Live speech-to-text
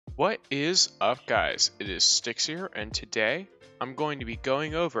What is up, guys? It is Styx here, and today I'm going to be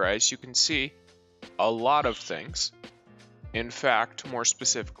going over, as you can see, a lot of things. In fact, more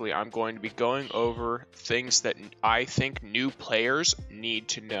specifically, I'm going to be going over things that I think new players need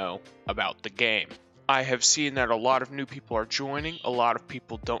to know about the game. I have seen that a lot of new people are joining. A lot of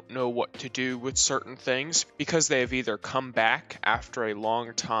people don't know what to do with certain things because they have either come back after a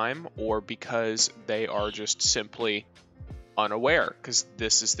long time or because they are just simply unaware because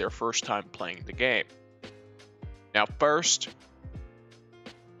this is their first time playing the game. Now first,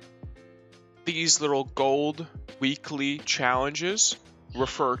 these little gold weekly challenges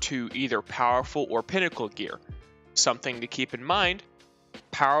refer to either powerful or pinnacle gear. Something to keep in mind,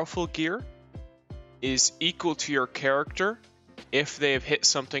 powerful gear is equal to your character if they have hit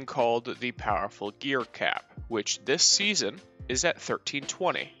something called the powerful gear cap, which this season is at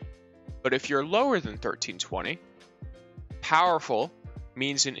 1320. But if you're lower than 1320, powerful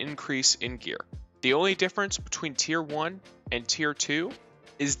means an increase in gear. The only difference between tier 1 and tier 2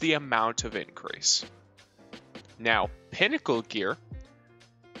 is the amount of increase. Now, pinnacle gear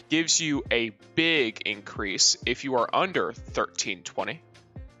gives you a big increase if you are under 1320,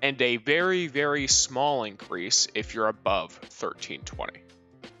 and a very, very small increase if you're above 1320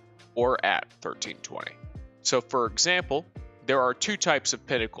 or at 1320. So for example, there are two types of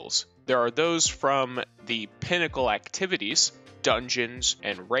pinnacles. There are those from the pinnacle activities, dungeons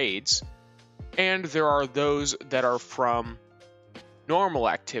and raids, and there are those that are from normal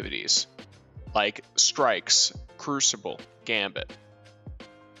activities like strikes, crucible, gambit.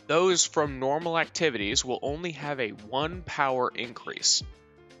 Those from normal activities will only have a 1 power increase,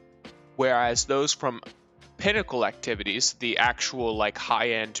 whereas those from pinnacle activities, the actual like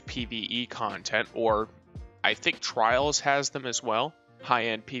high-end PvE content, or I think Trials has them as well,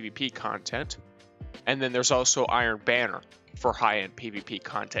 high-end PvP content. And then there's also Iron Banner for high-end PvP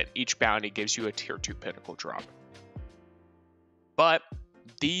content. Each bounty gives you a tier 2 pinnacle drop. But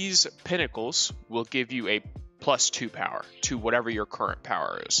these pinnacles will give you a +2 power to whatever your current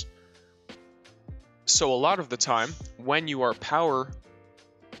power is. So a lot of the time, when you are power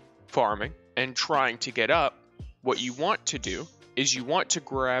farming and trying to get up, what you want to do is you want to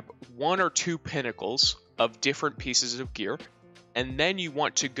grab 1 or 2 pinnacles of different pieces of gear, and then you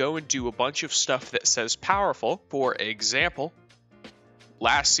want to go and do a bunch of stuff that says powerful. For example,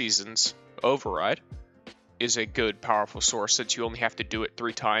 last season's override is a good powerful source since you only have to do it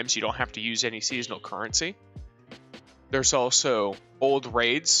 3 times. You don't have to use any seasonal currency. There's also old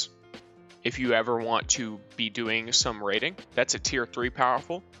raids. If you ever want to be doing some raiding, that's a tier 3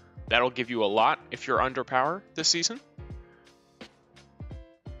 powerful. That'll give you a lot if you're under power this season.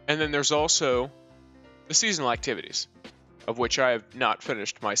 And then there's also the seasonal activities, of which I have not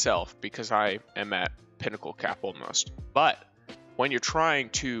finished myself because I am at pinnacle cap almost. But when you're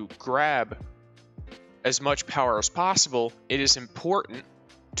trying to grab as much power as possible, it is important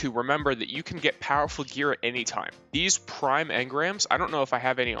to remember that you can get powerful gear at any time. These prime engrams, I don't know if I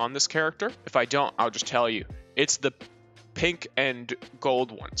have any on this character. If I don't, I'll just tell you. It's the pink and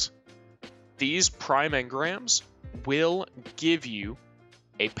gold ones. These prime engrams will give you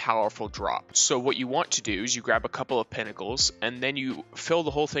a powerful drop. So what you want to do is you grab a couple of pinnacles and then you fill the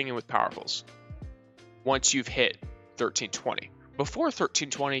whole thing in with powerfuls once you've hit 1320. Before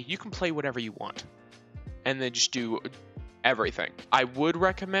 1320, you can play whatever you want and then just do everything. I would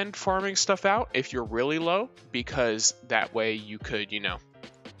recommend farming stuff out if you're really low, because that way you could,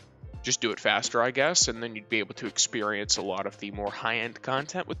 just do it faster, I guess, and then you'd be able to experience a lot of the more high-end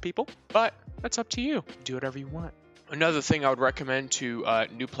content with people. But that's up to you. Do whatever you want. Another thing I would recommend to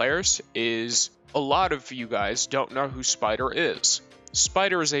new players is a lot of you guys don't know who Spider is.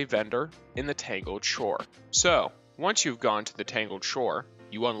 Spider is a vendor in the Tangled Shore. So once you've gone to the Tangled Shore,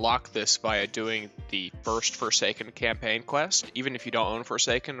 you unlock this via doing the first Forsaken campaign quest. Even if you don't own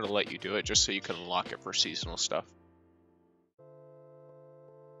Forsaken, it'll let you do it just so you can unlock it for seasonal stuff.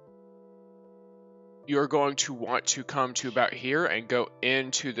 You're going to want to come to about here and go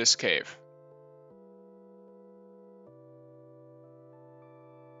into this cave.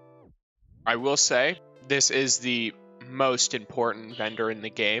 I will say, this is the most important vendor in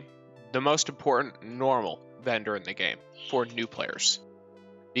the game. The most important normal vendor in the game for new players.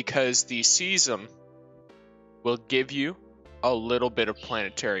 Because the season will give you a little bit of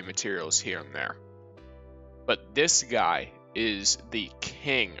planetary materials here and there. But this guy is the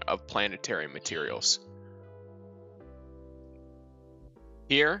king of planetary materials.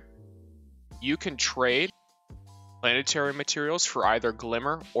 Here, you can trade planetary materials for either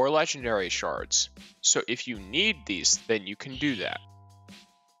glimmer or legendary shards. So if you need these, then you can do that.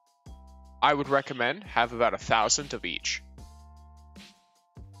 I would recommend have about 1,000 of each.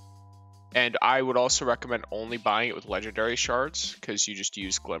 And I would also recommend only buying it with legendary shards, because you just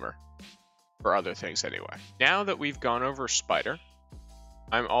use Glimmer for other things anyway. Now that we've gone over Spider,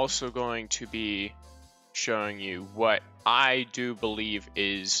 I'm also going to be showing you what I do believe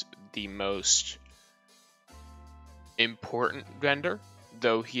is the most important vendor,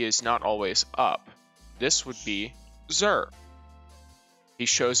 though he is not always up. This would be Xur. He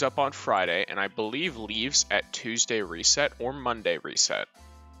shows up on Friday and I believe leaves at Tuesday reset or Monday reset.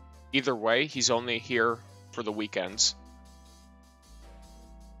 Either way, he's only here for the weekends.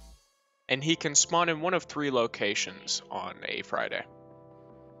 And he can spawn in one of 3 locations on a Friday.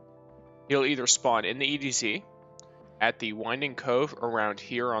 He'll either spawn in the EDZ, at the Winding Cove around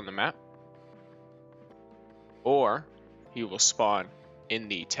here on the map, or he will spawn in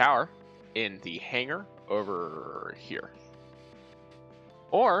the tower in the hangar over here.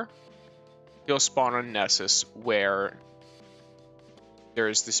 Or he'll spawn on Nessus where there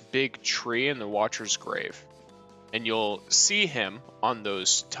is this big tree in the Watcher's Grave. And you'll see him on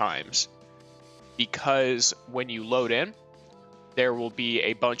those times because when you load in, there will be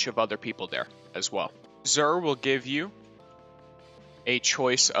a bunch of other people there as well. Xur will give you a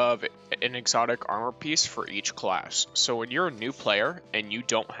choice of an exotic armor piece for each class. So when you're a new player and you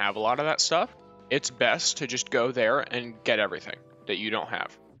don't have a lot of that stuff, it's best to just go there and get everything that you don't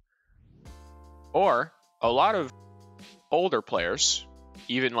have. Or a lot of older players,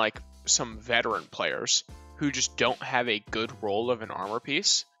 even like some veteran players who just don't have a good roll of an armor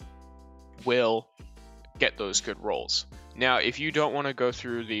piece, will get those good rolls. Now, if you don't want to go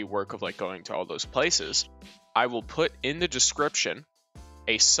through the work of like going to all those places, I will put in the description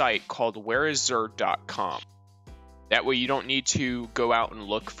a site called whereisxur.com. That way you don't need to go out and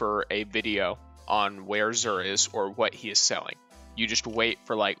look for a video on where Xur is or what he is selling. You just wait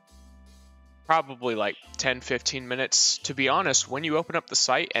for like probably like 10-15 minutes. To be honest, when you open up the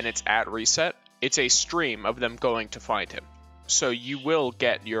site and it's at reset, it's a stream of them going to find him. So you will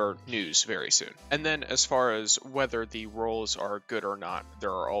get your news very soon. And then as far as whether the rolls are good or not,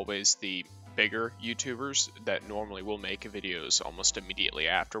 there are always the bigger YouTubers that normally will make videos almost immediately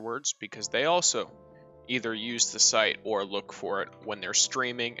afterwards because they also either use the site or look for it when they're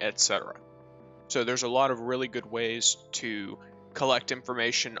streaming, etc. So there's a lot of really good ways to collect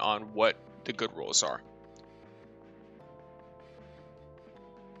information on what the good rolls are.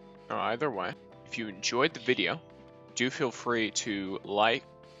 Either way, if you enjoyed the video, do feel free to like,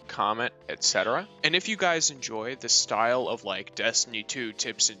 comment, etc. And if you guys enjoy the style of like Destiny 2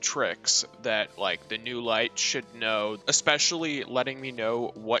 tips and tricks that like the new light should know, especially letting me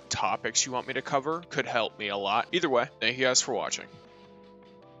know what topics you want me to cover could help me a lot. Either way, thank you guys for watching.